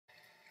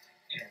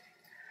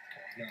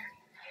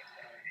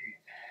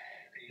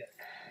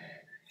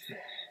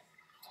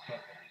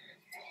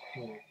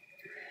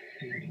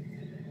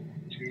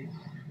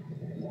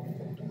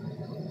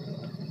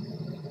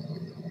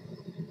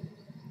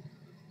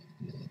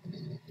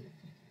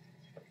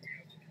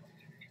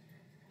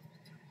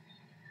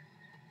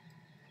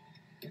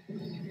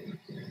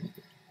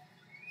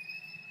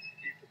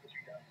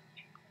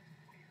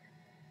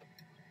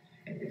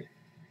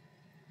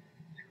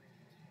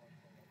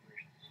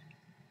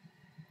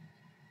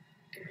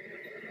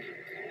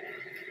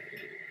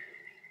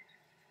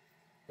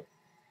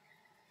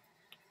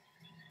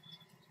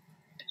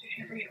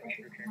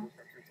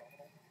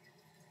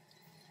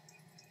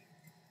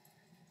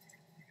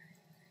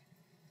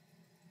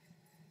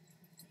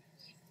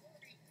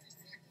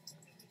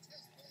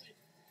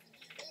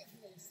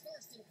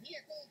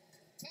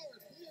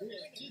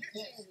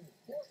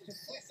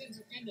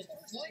Into the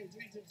flight of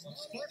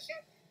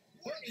Starship,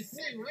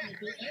 33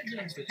 Raptor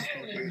engines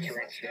powering the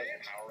first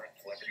stage.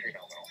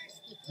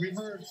 We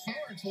heard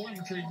power and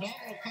telemetry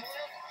nominal call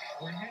out.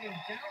 We're heading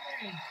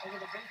downrange over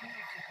the Gulf of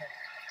Mexico.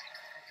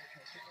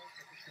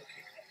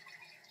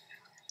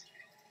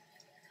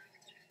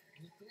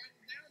 We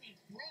throttle down and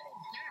throttle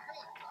back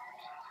up.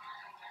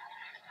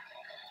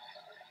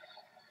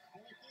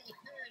 Going through the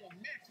period of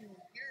maximum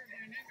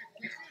aerodynamic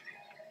pressure.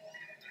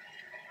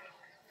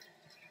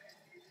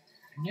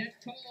 Net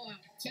call out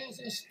tells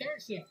us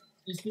Starship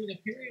is through the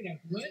period of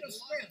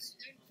greatest stress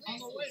on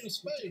the way to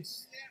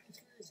space.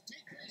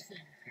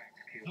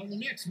 Now the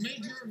next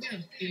major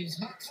event is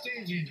hot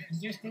staging in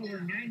just over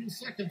 90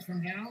 seconds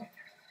from now.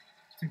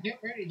 To get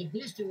ready, the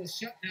booster will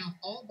shut down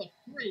all but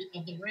 3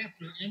 of the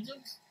Raptor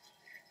engines.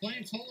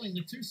 Planes holding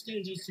the 2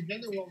 stages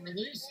together will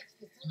release,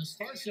 and the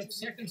Starship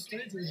second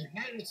stage will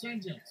ignite its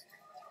engines.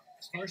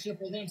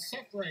 Starship will then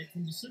separate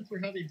from the Super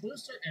Heavy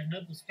booster and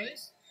head to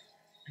space.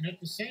 And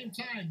at the same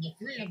time, the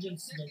 3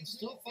 engines that are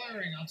still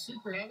firing on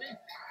Super Heavy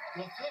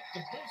will flip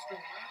the booster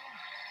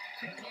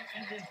around. 2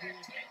 engines will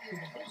take to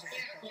the boost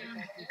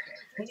platform,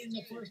 putting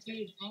the first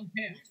stage on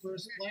path for a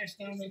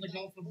splashdown in the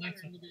Gulf of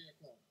Mexico.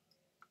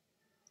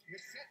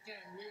 With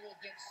shutdown, we will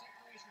get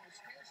separation of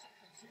Starship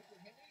and Super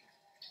Heavy,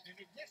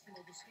 in addition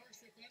to the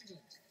Starship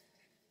engines.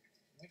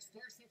 When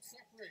Starship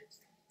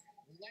separates,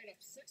 we light up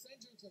 6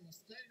 engines in the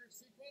staggered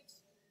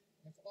sequence.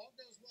 If all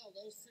goes well,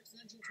 those 6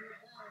 engines will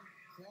burn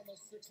for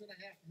almost 6.5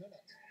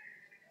 minutes.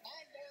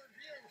 Onboard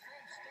view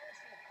from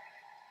Starship.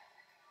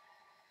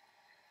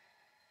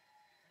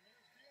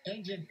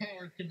 Engine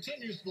power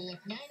continues to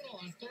look nominal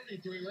on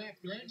 33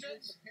 Raptor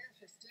engines.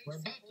 We're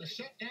about to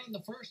shut down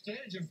the first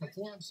stage and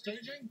perform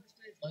staging.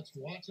 Let's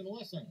watch and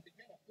listen.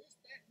 Begin a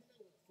boost back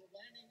maneuver for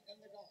landing in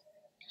the Gulf.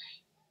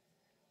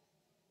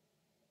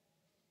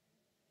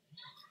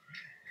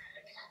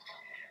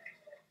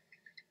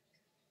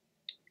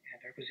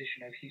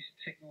 Position of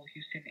Signal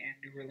Houston and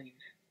New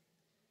Orleans.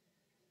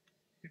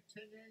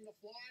 Continuing to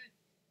fly,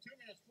 2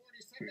 minutes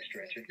 40 seconds.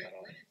 Let's get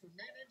ready for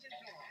main engine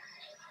call.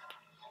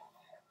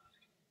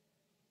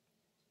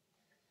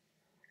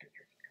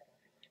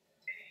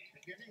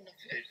 Beginning the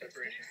stage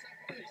separation.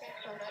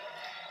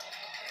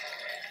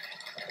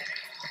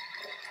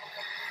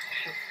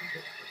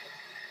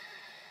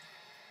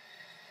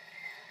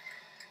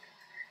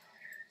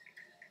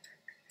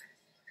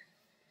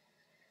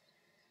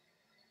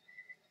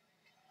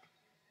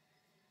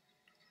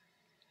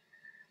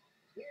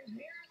 We're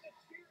here on the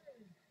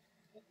tune.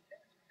 The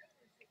first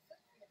ever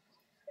successful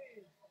hot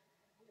stage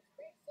for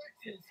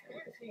SpaceX's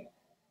Starship.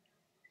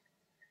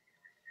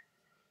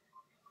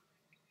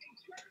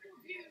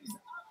 Incredible views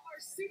of our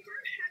Super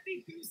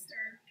Heavy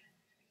booster.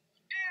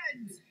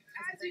 And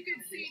as you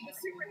can see, the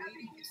Super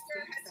Heavy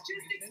booster has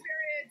just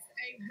experienced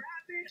a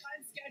rapid,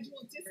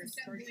 unscheduled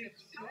disassembly.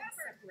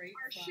 However,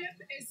 our ship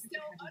is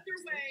still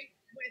underway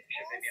with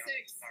all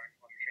 6.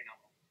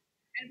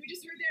 And we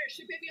just heard there,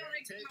 ship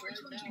avionics, power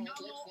telemetry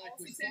nominal, all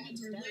 6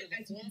 engines are lit,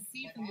 as you can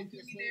see from the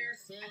GUI there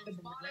at the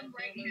bottom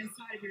right-hand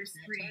side of your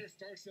screen. The entire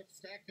Starship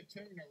stack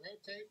continuing to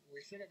rotate.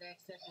 We should have had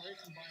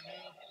separation by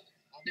now.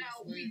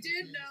 Now, we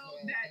did know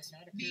that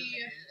the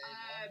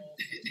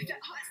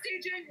hot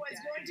staging was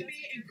going to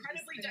be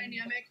incredibly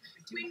dynamic.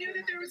 We knew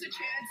that there was a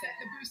chance that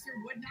the booster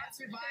would not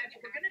survive.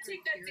 We're going to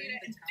take that data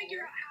and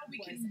figure out how we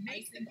can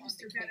make the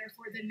booster better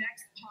for the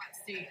next hot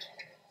stage.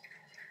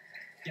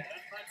 Yeah,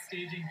 that hot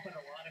staging put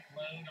a lot of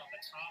load on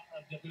the top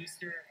of the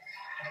booster,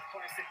 and of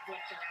course it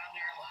flipped around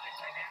there, a lot of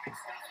dynamic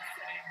stuff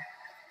happening.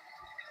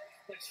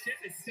 But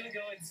ship is still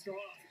going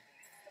strong.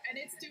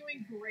 And it's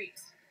doing great.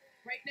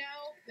 Right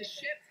now, the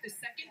ship, the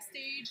second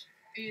stage,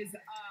 is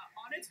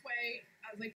on its way. Like